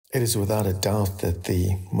It is without a doubt that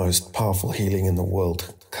the most powerful healing in the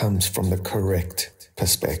world comes from the correct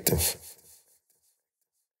perspective.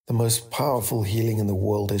 The most powerful healing in the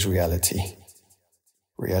world is reality.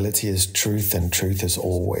 Reality is truth, and truth is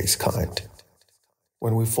always kind.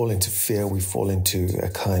 When we fall into fear, we fall into a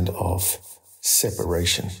kind of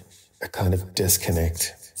separation, a kind of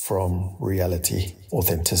disconnect from reality,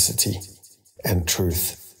 authenticity, and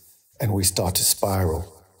truth, and we start to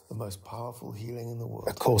spiral. The most powerful healing in the world.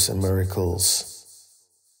 A Course in Miracles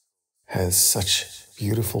has such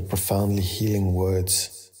beautiful, profoundly healing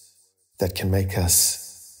words that can make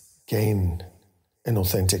us gain an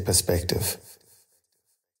authentic perspective.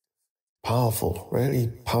 Powerful, really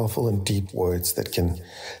powerful and deep words that can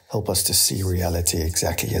help us to see reality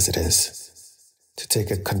exactly as it is, to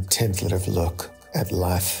take a contemplative look at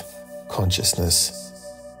life, consciousness,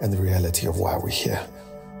 and the reality of why we're here.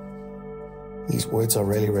 These words are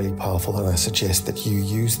really, really powerful, and I suggest that you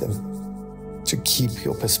use them to keep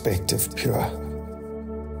your perspective pure,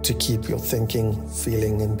 to keep your thinking,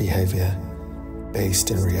 feeling, and behavior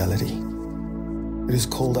based in reality. It is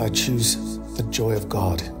called I choose the joy of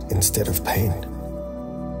God instead of pain.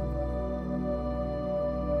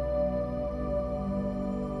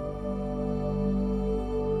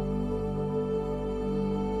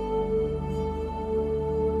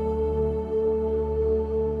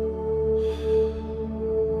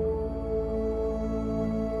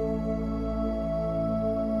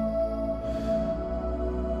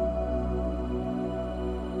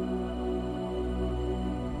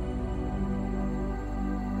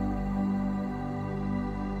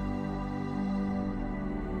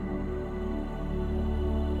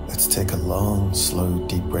 Let's take a long, slow,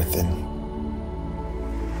 deep breath in.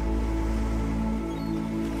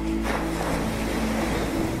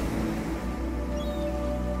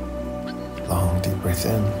 Long, deep breath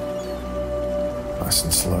in. Nice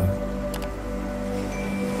and slow.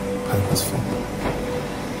 Purposeful.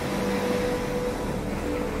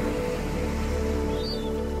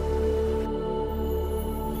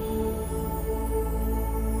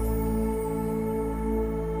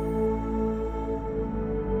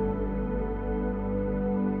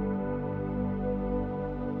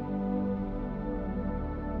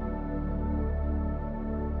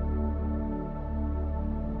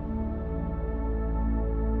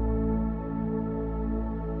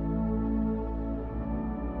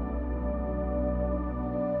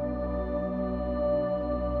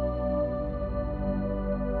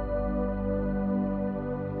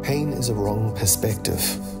 Pain is a wrong perspective.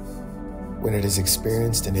 When it is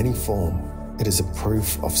experienced in any form, it is a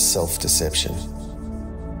proof of self-deception.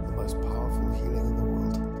 The most powerful healing in the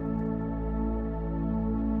world.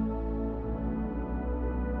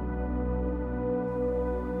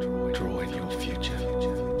 Draw in your future.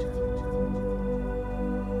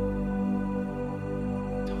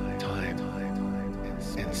 Time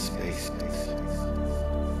and space.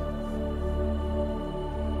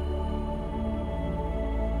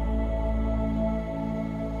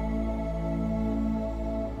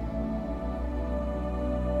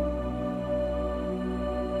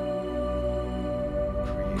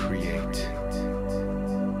 Create.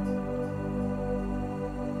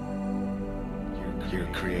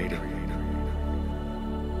 You're creating.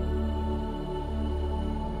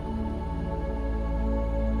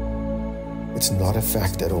 It's not a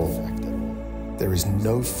fact at all. There is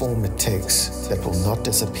no form it takes that will not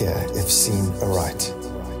disappear if seen aright.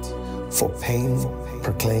 For pain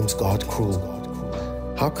proclaims God cruel.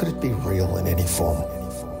 How could it be real in any form?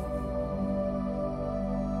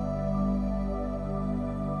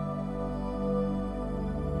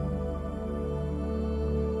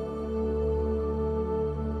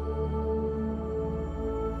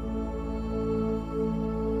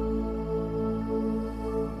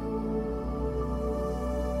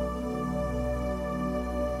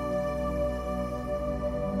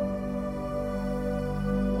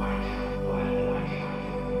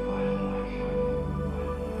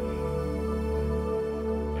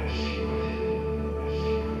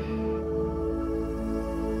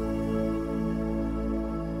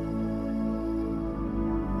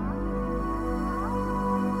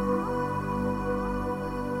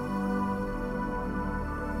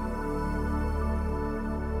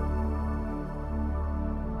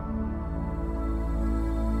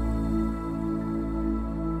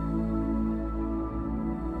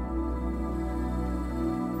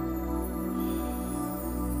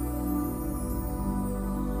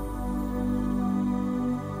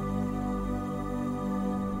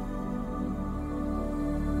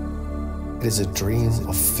 It is a dream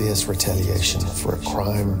of fierce retaliation for a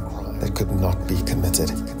crime that could not be committed,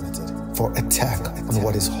 for attack on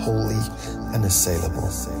what is wholly unassailable.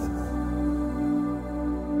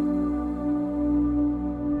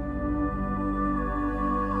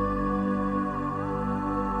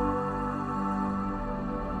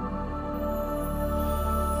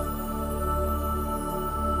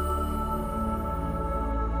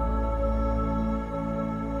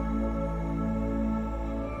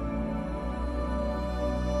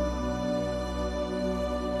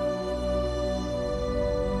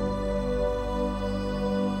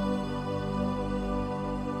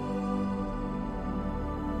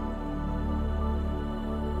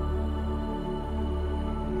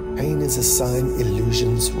 Pain is a sign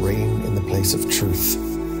illusions reign in the place of truth.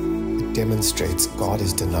 It demonstrates God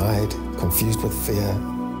is denied, confused with fear,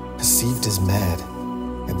 perceived as mad,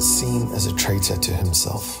 and seen as a traitor to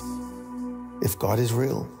himself. If God is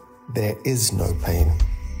real, there is no pain.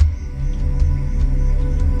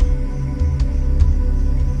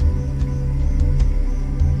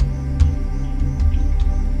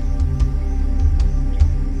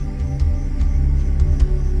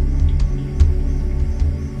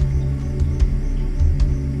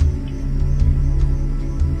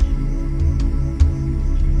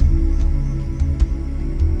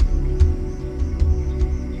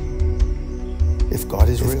 If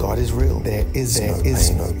God is real, there is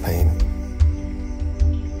no pain.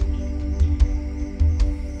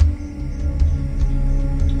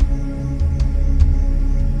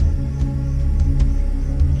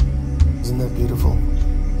 Isn't that beautiful?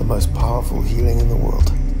 The most powerful healing in the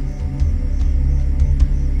world.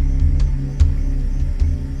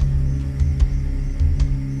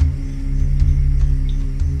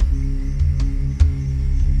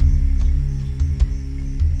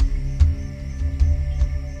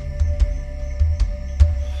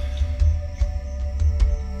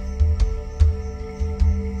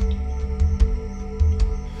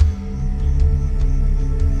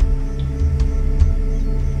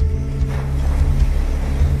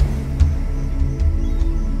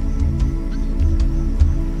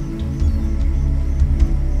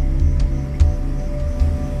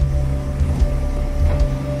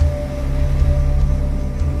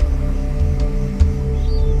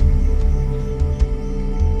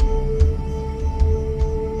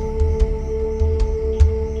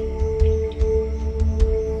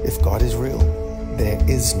 If God is real, there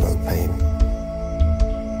is no pain.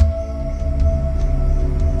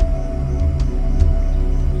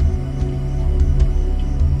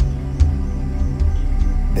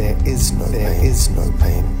 There is no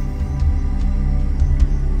pain.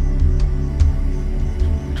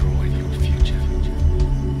 Draw in your future.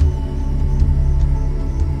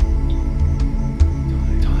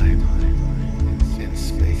 Time and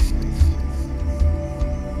space.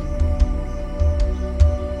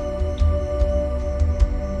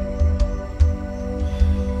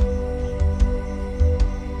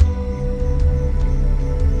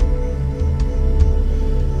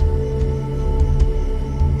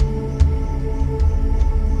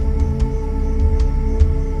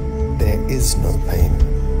 There is no pain.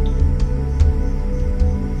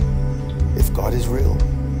 If God is real,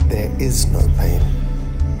 there is no pain.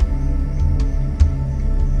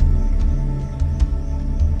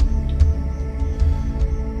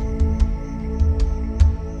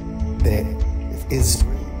 There is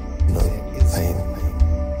no pain.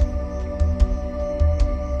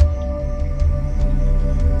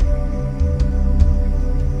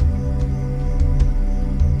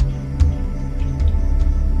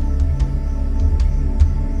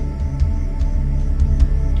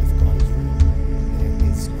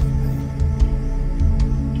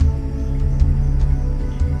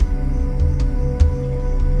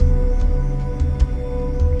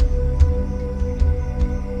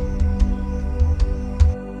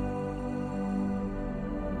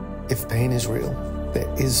 If pain is real, there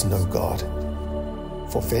is no God,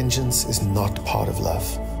 for vengeance is not part of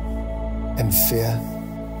love. And fear,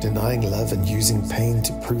 denying love and using pain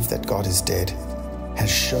to prove that God is dead, has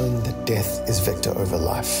shown that death is victor over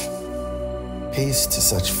life. Peace to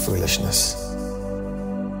such foolishness.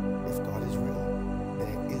 If God is real,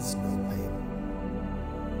 there is no pain.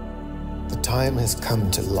 The time has come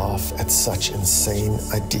to laugh at such insane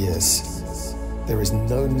ideas. There is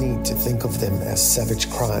no need to think of them as savage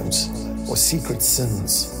crimes or secret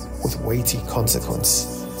sins with weighty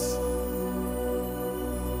consequence.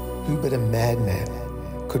 Who but a madman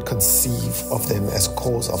could conceive of them as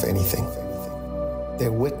cause of anything?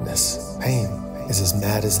 Their witness, pain, is as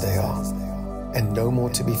mad as they are, and no more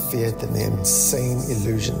to be feared than their insane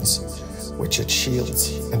illusions, which it shields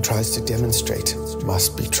and tries to demonstrate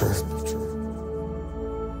must be true.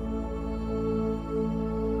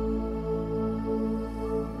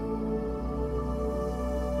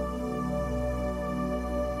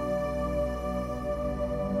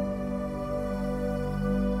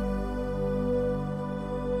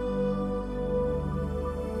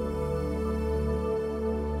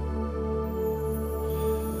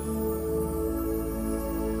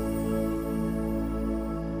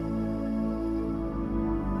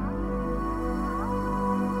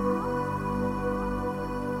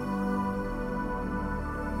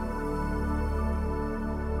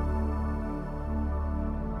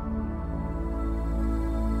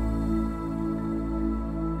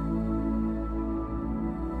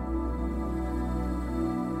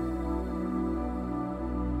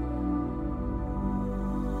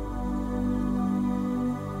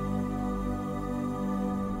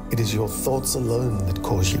 It is your thoughts alone that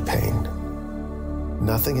cause you pain.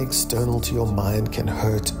 Nothing external to your mind can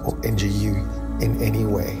hurt or injure you in any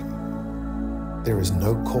way. There is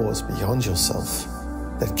no cause beyond yourself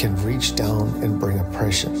that can reach down and bring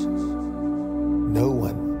oppression. No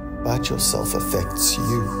one but yourself affects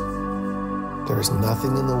you. There is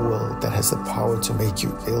nothing in the world that has the power to make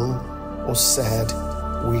you ill or sad,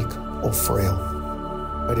 weak or frail.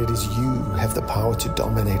 But it is you who have the power to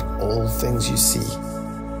dominate all things you see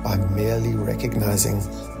by merely recognizing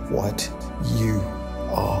what you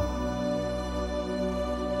are.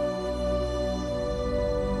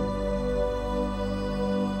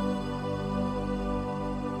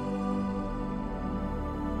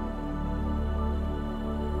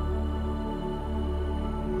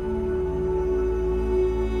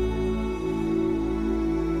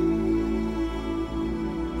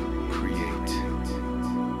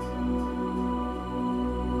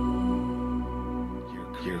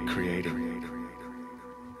 You're creating.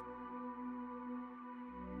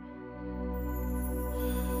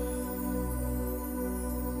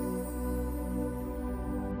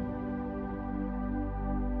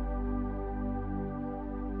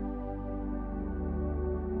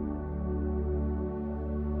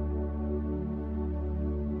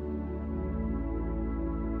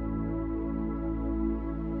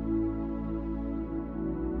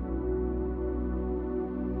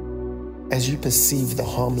 As you perceive the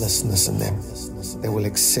harmlessness in them, they will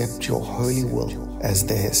accept your holy will as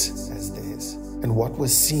theirs. And what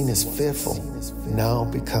was seen as fearful now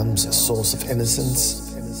becomes a source of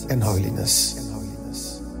innocence and holiness.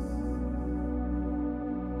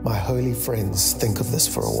 My holy friends, think of this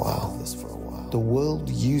for a while. The world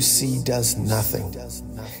you see does nothing.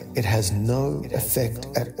 It has no effect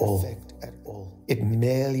at all. It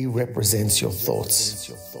merely represents your thoughts,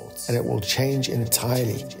 and it will change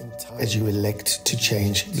entirely as you elect to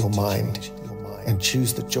change your mind and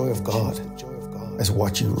choose the joy of God as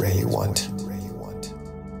what you really want.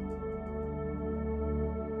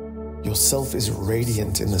 Yourself is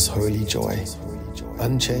radiant in this holy joy,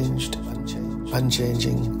 unchanged,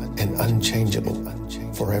 unchanging, and unchangeable,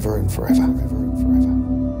 forever and forever.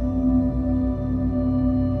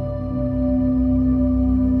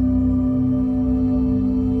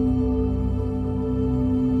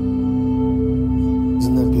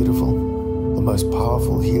 The most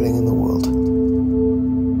powerful healing in the world.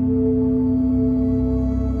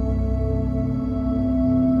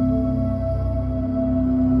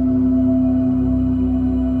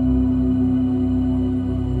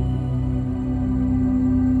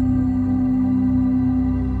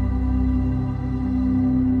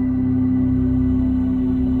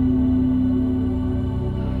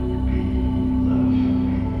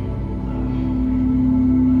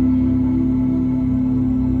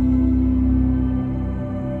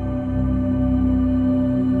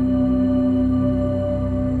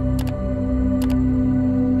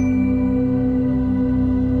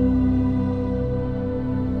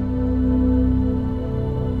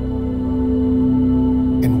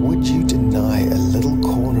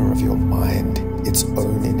 Its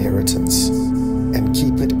own inheritance and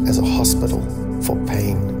keep it as a hospital for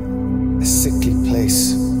pain, a sickly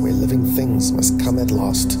place where living things must come at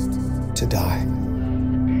last to die.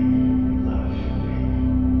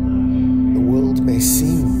 The world may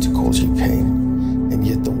seem to cause you pain, and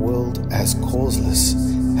yet the world as causeless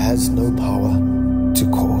has no power to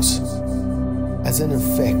cause. As an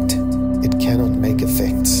effect, it cannot make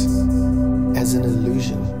effects. As an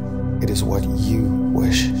illusion, it is what you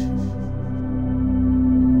wish.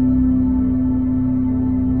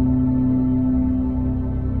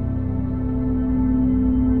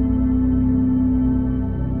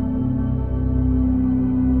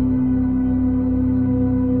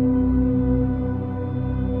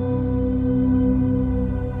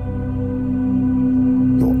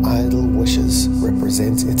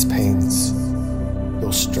 Represent its pains.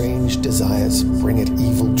 Your strange desires bring it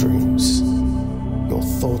evil dreams. Your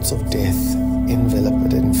thoughts of death envelop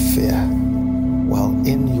it in fear, while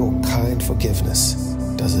in your kind forgiveness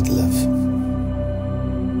does it live.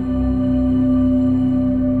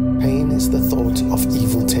 Pain is the thought of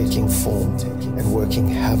evil taking form and working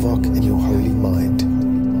havoc in your holy mind.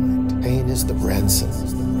 Pain is the ransom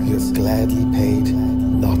you have gladly paid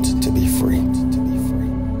not to be free.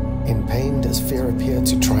 In pain does fear appear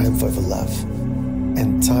to triumph over love,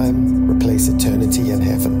 and time replace eternity and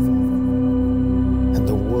heaven. And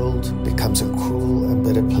the world becomes a cruel and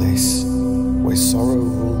bitter place, where sorrow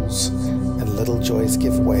rules and little joys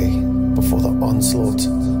give way before the onslaught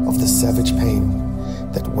of the savage pain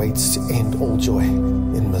that waits to end all joy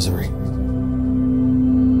in misery.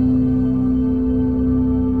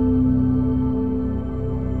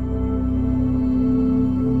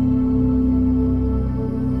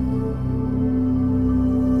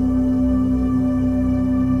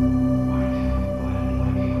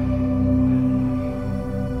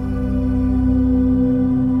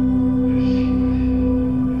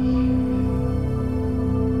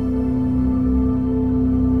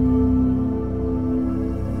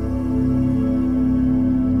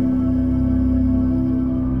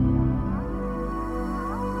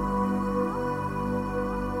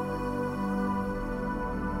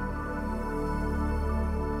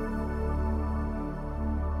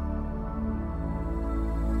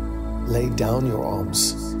 down your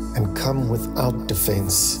arms and come without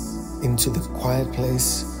defense into the quiet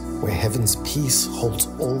place where heaven's peace holds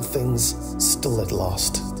all things still at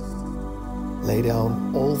last. Lay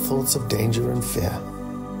down all thoughts of danger and fear.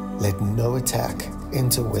 Let no attack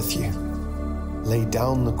enter with you. Lay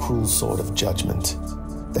down the cruel sword of judgment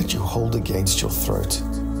that you hold against your throat,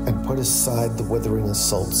 and put aside the withering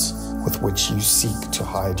assaults with which you seek to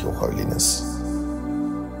hide your holiness.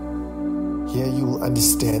 Here you will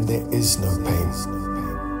understand there is no pain.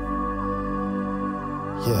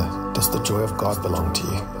 Here does the joy of God belong to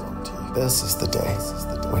you. This is the day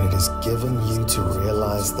when it is given you to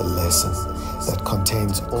realize the lesson that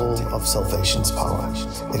contains all of salvation's power.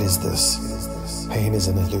 It is this: pain is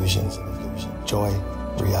an illusion, joy,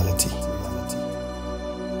 reality.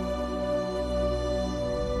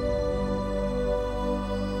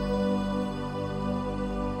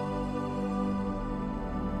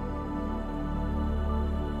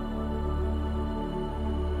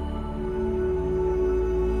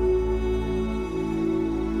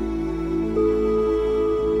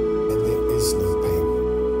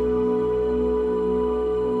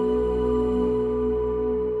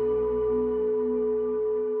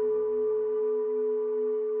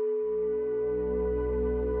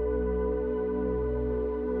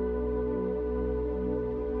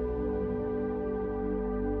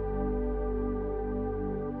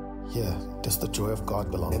 Here does the joy of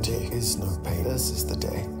God belong to you. There is no pain. This is the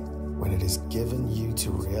day when it is given you to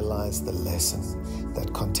realize the lesson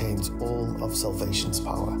that contains all of salvation's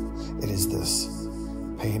power. It is this: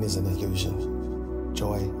 pain is an illusion,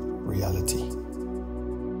 joy, reality.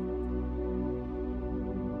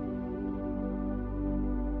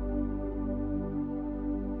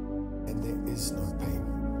 And there is no pain.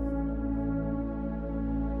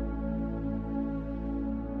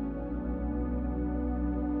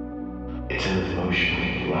 It's an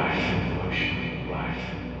emotion, life, emotion, life,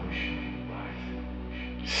 emotion, life.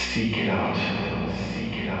 Seek it out,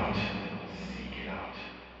 seek it out, seek it out.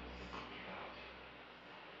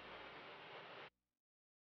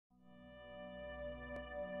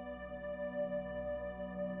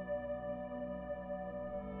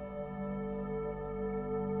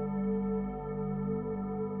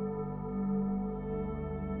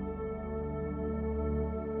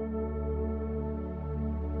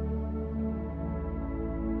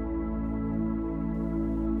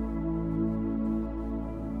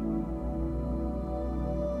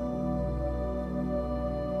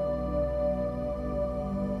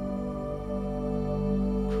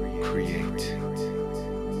 Create.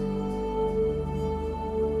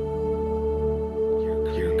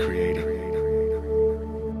 You're creating.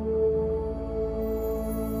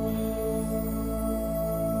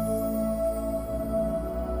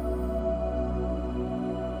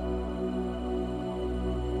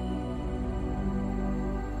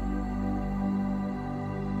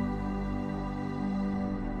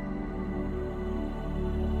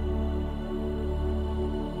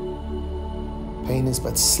 Pain is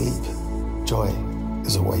but sleep, joy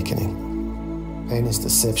is awakening. Pain is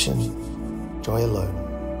deception, joy alone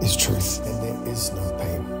is truth. And there is no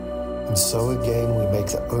pain. And so again we make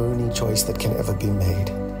the only choice that can ever be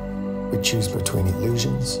made. We choose between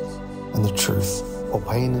illusions and the truth, or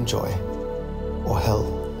pain and joy, or hell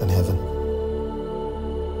and heaven.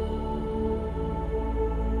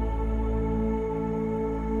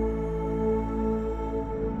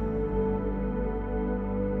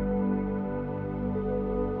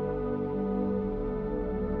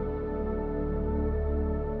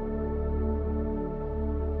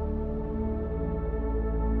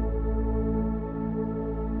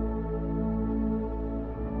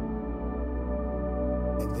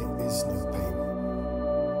 There is no pain.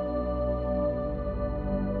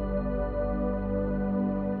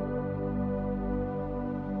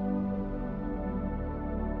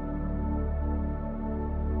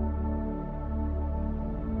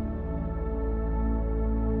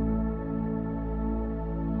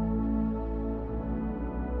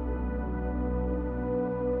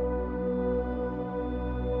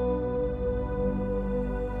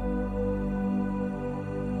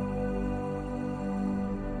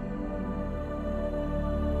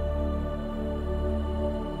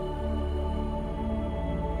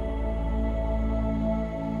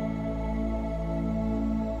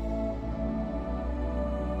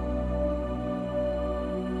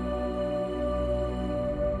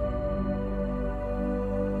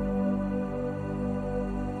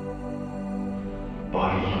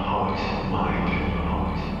 Body, heart, mind,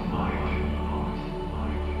 heart, mind, heart,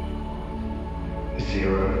 mind.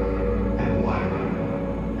 0 and 1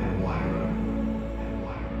 and 1 and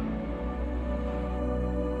 1.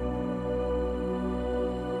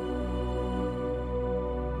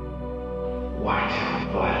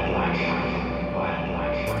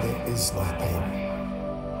 then there is no pain.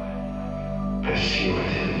 Pursue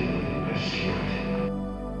it, pursue it.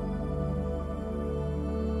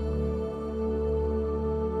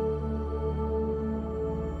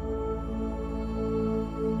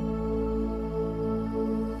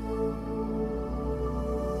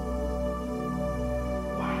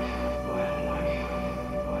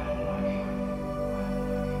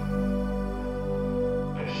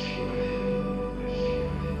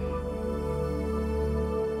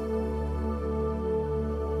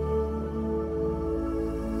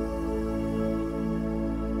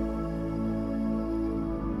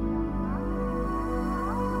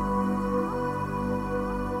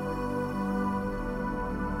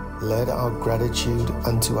 Let our gratitude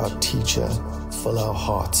unto our teacher fill our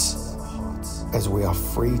hearts as we are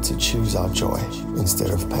free to choose our joy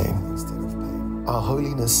instead of pain, our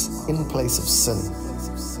holiness in place of sin,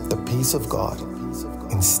 the peace of God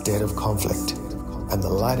instead of conflict, and the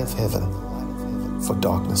light of heaven for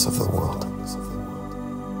darkness of the world.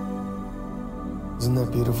 Isn't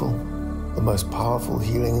that beautiful? The most powerful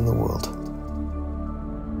healing in the world.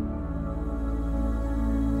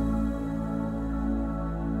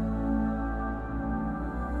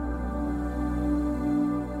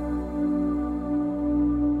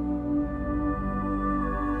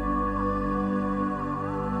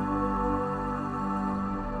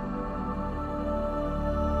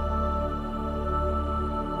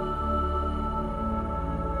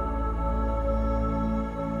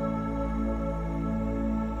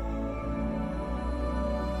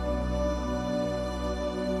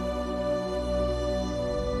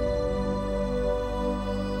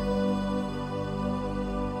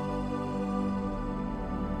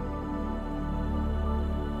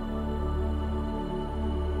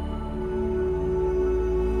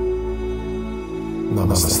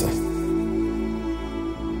 Namaste.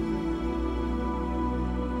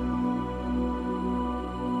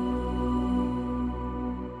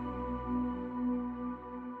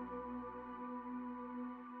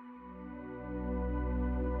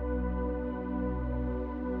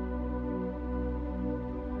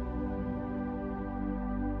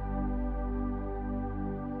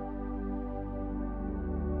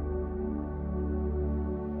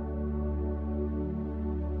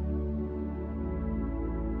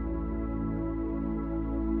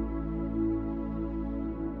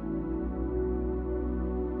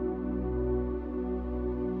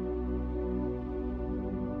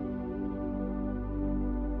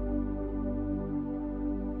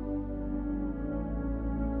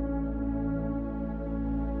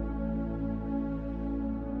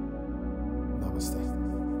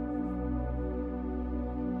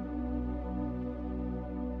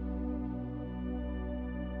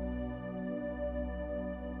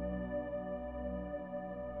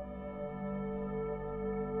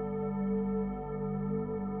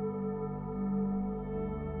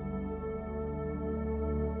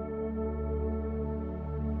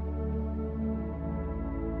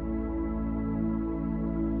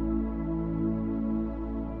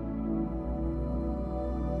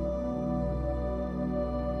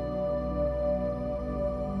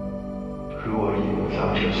 Who are you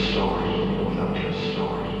without your story, without your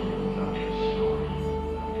story, without your story,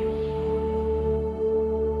 without your story?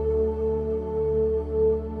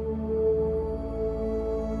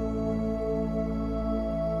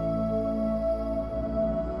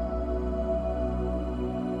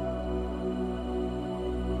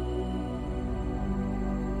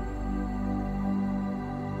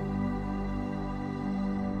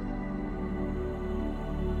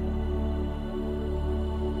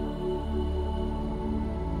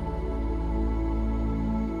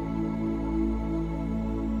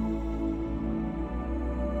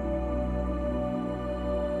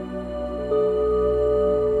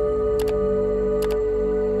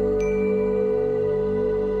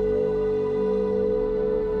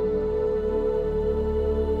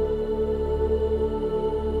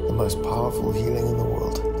 The most powerful healing in the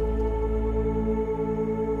world.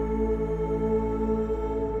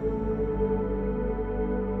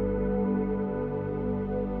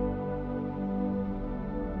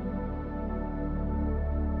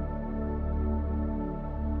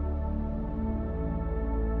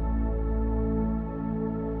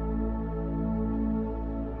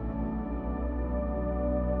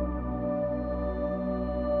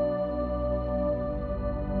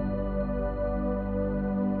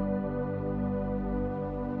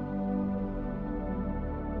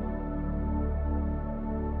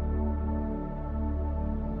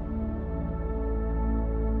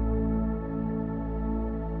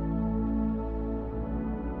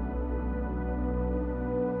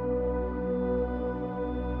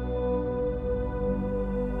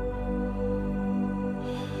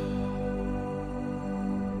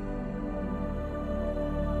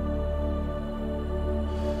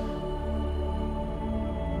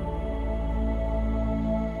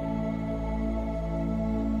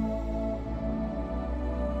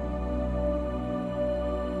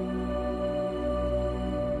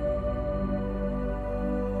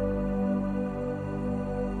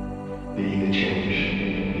 being the change.